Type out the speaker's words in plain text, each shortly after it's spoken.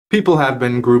People have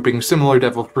been grouping similar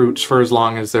devil fruits for as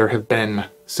long as there have been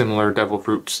similar devil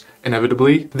fruits.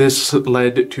 Inevitably, this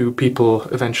led to people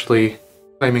eventually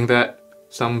claiming that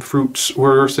some fruits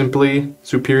were simply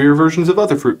superior versions of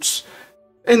other fruits.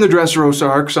 In the Dressrosa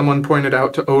arc, someone pointed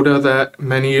out to Oda that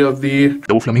many of the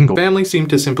Doflamingo family seem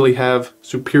to simply have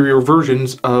superior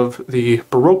versions of the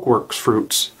Baroque works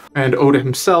fruits. And Oda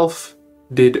himself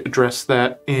did address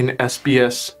that in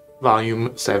SBS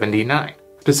Volume 79.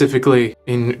 Specifically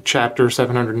in chapter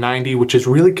 790, which is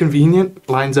really convenient,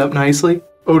 lines up nicely.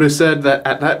 Oda said that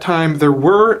at that time there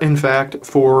were, in fact,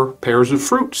 4 pairs of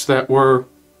fruits that were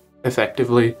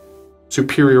effectively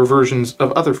superior versions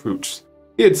of other fruits.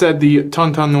 He had said the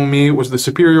Tantan no Mi was the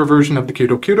superior version of the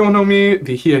Kiro Kiro no Mi,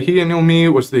 the Hiya Hiya no Mi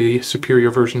was the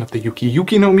superior version of the Yuki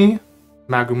Yuki no Mi,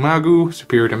 Magu Magu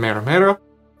superior to Mera Mera,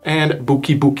 and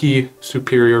Buki Buki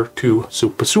superior to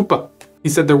Supa Supa. He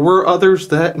said there were others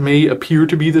that may appear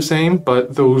to be the same,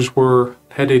 but those were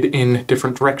headed in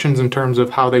different directions in terms of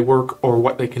how they work or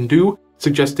what they can do,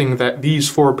 suggesting that these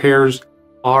 4 pairs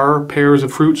are pairs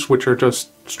of fruits which are just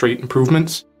straight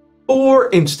improvements. For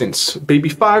instance,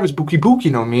 Baby 5's Buki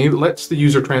Buki no Mi lets the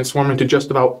user transform into just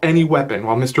about any weapon,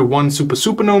 while Mr. 1 Supa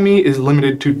Supa no Mi is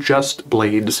limited to just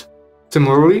blades.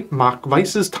 Similarly, Mach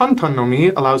Weiss's Tantan no Mi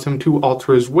allows him to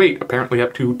alter his weight, apparently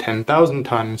up to 10,000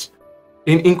 tons.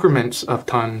 In increments of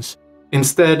tons,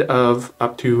 instead of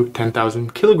up to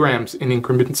 10,000 kilograms in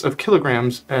increments of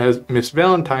kilograms as Miss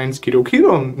Valentine's Kiro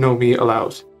Kiro no Mi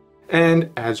allows. And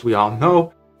as we all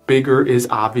know, bigger is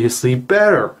obviously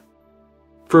better.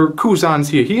 For Kuzan's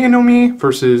Hiya Hiya no Mi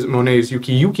versus Monet's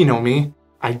Yuki Yuki no Mi,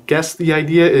 I guess the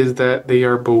idea is that they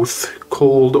are both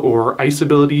cold or ice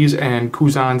abilities and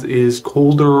Kuzan's is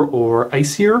colder or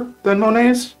icier than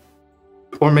Monet's.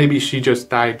 Or maybe she just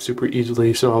died super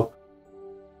easily, so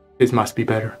his must be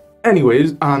better.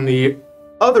 Anyways, on the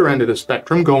other end of the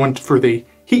spectrum, going for the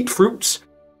heat fruits,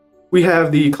 we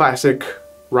have the classic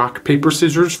rock, paper,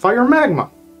 scissors, fire,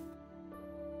 magma.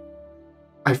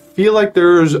 I feel like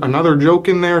there's another joke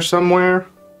in there somewhere.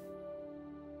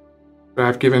 But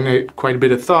I've given it quite a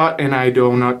bit of thought and I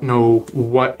do not know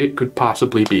what it could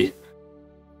possibly be.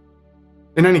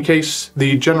 In any case,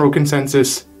 the general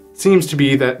consensus seems to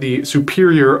be that the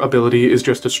superior ability is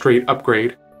just a straight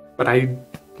upgrade, but I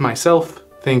myself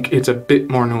think it's a bit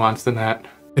more nuanced than that.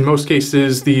 In most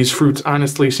cases, these fruits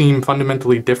honestly seem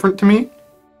fundamentally different to me,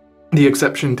 the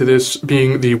exception to this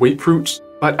being the weight fruits.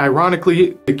 But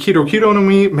ironically, the Kiro Kiro no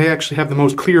Mi may actually have the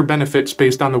most clear benefits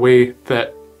based on the way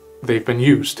that they've been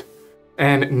used.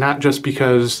 And not just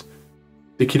because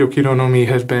the Kiro Kiro no Mi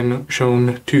has been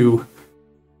shown to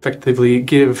effectively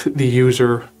give the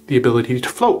user the ability to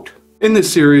float. In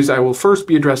this series, I will first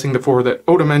be addressing the 4 that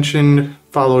Oda mentioned,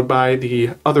 followed by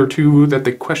the other 2 that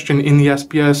the question in the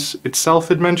SBS itself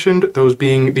had mentioned, those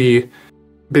being the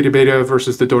Beta Beta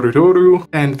versus the Doru Doru,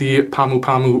 and the Pamu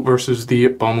Pamu versus the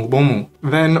Bomu Bomu.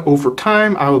 Then, over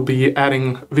time, I will be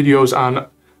adding videos on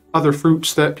other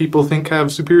fruits that people think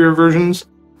have superior versions.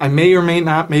 I may or may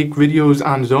not make videos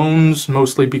on zones,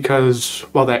 mostly because,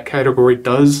 while that category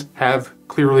does have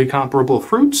clearly comparable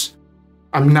fruits,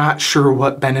 I'm not sure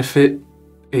what benefit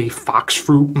a fox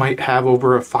fruit might have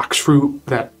over a fox fruit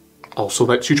that also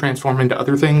lets you transform into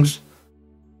other things.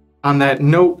 On that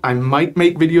note, I might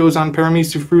make videos on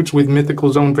Paramecia fruits with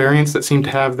mythical zone variants that seem to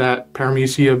have that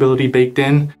Paramecia ability baked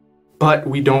in, but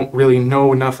we don't really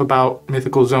know enough about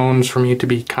mythical zones for me to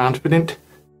be confident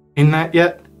in that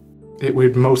yet. It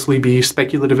would mostly be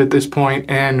speculative at this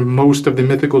point, and most of the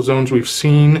mythical zones we've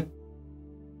seen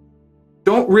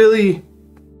don't really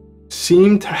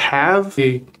seem to have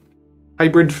a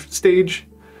hybrid stage,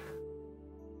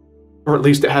 or at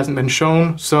least it hasn't been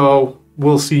shown, so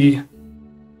we'll see.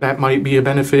 That might be a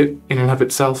benefit in and of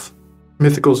itself.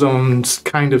 Mythical zones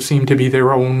kind of seem to be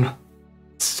their own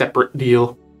separate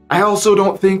deal. I also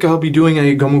don't think I'll be doing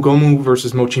a Gomu Gomu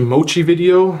versus Mochi Mochi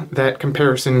video. That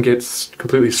comparison gets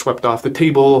completely swept off the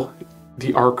table.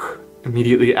 The arc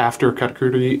immediately after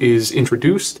Katakuri is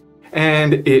introduced,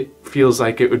 and it feels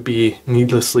like it would be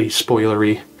needlessly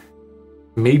spoilery.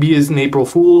 Maybe as an April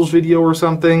Fool's video or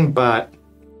something, but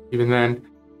even then,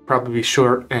 probably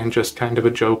short and just kind of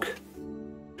a joke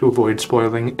to avoid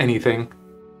spoiling anything.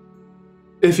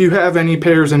 If you have any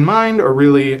pairs in mind, or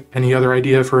really any other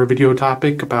idea for a video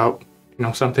topic about,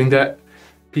 something that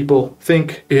people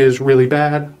think is really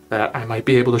bad, that I might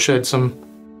be able to shed some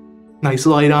nice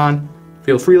light on,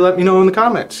 feel free to let me know in the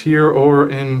comments here or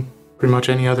in pretty much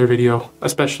any other video,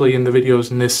 especially in the videos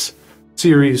in this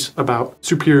series about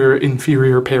superior,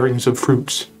 inferior pairings of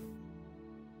fruits.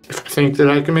 If I think that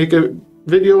I can make a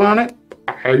video on it,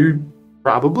 I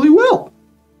probably will.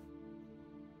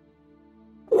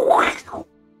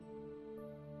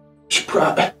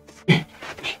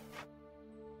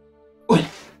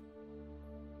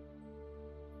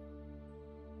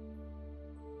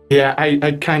 Yeah,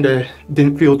 I kind of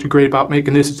didn't feel too great about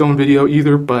making this its own video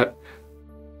either, but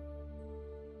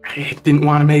I didn't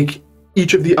want to make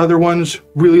each of the other ones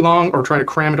really long or try to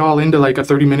cram it all into like a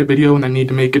 30-minute video and then need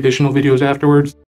to make additional videos afterwards.